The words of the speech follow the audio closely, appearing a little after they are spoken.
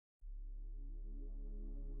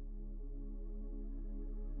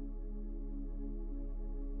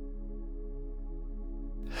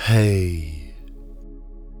Hey,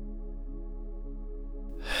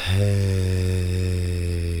 hey.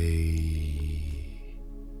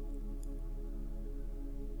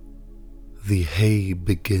 The hey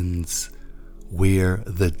begins where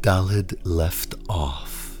the Daled left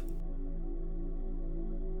off.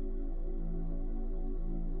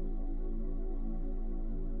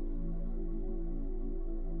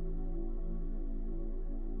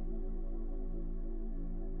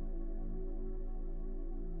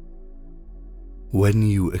 When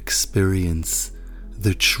you experience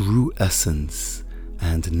the true essence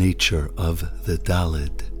and nature of the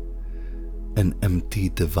Daled, an empty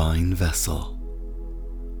divine vessel,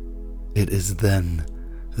 it is then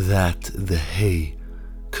that the Hey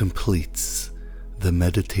completes the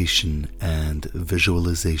meditation and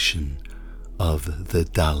visualization of the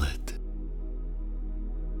Daled.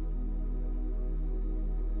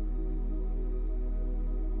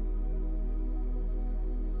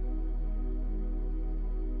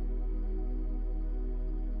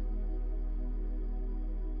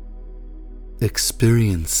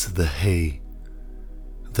 Experience the Hey,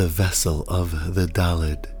 the vessel of the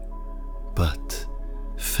Daled, but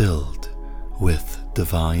filled with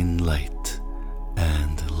divine light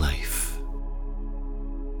and life.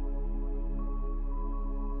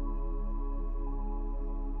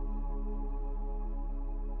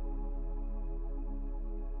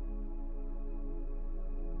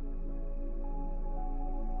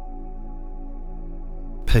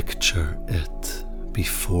 Picture it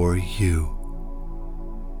before you,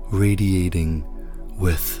 radiating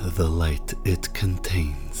with the light it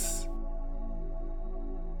contains.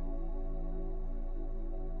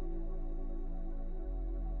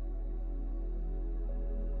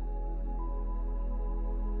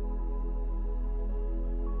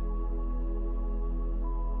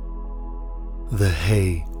 The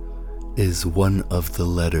Hey is one of the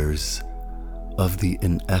letters of the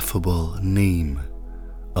ineffable name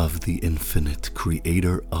of the infinite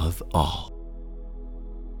creator of all.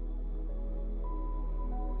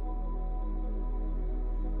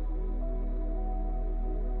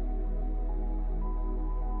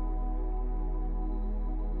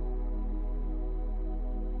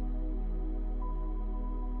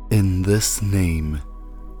 In this name,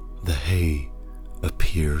 the Hey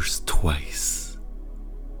appears twice.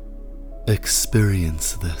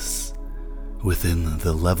 Experience this within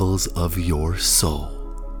the levels of your soul.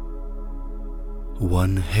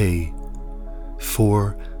 One Hey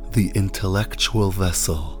for the intellectual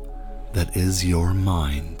vessel that is your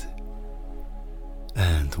mind,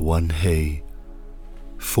 and one Hey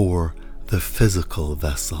for the physical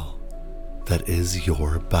vessel that is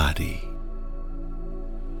your body.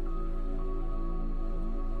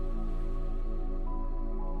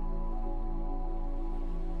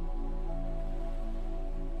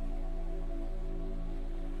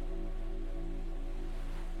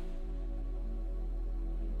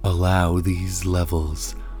 Allow these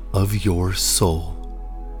levels of your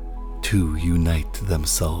soul to unite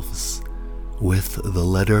themselves with the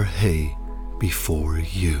letter Hey before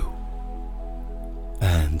you,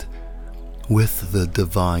 and with the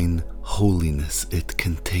divine holiness it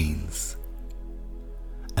contains,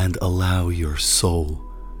 and allow your soul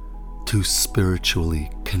to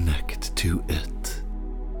spiritually connect to it,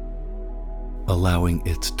 allowing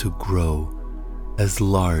it to grow as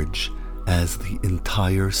large as the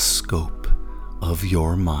entire scope of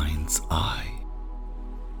your mind's eye.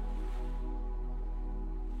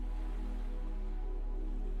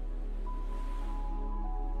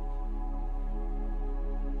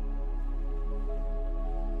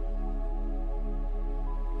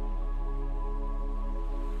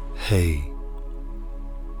 Hey,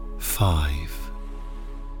 5.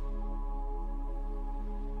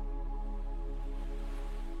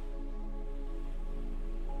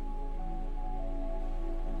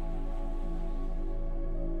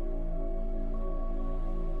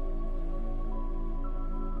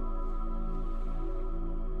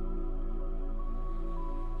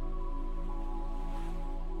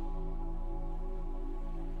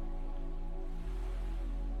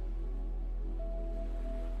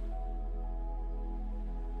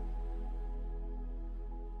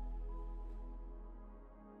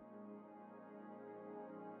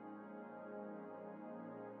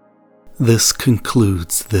 This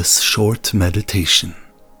concludes this short meditation.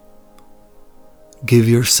 Give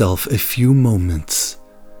yourself a few moments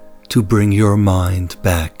to bring your mind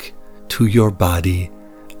back to your body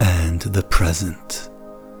and the present,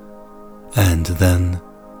 and then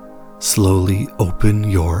slowly open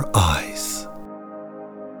your eyes.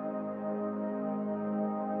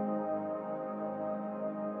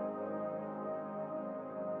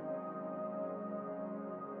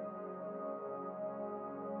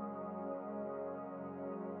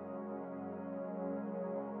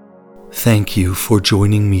 Thank you for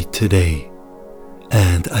joining me today,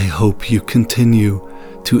 and I hope you continue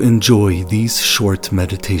to enjoy these short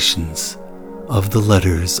meditations of the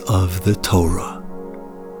letters of the Torah.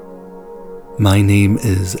 My name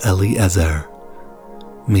is Eliezer.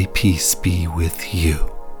 May peace be with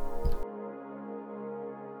you.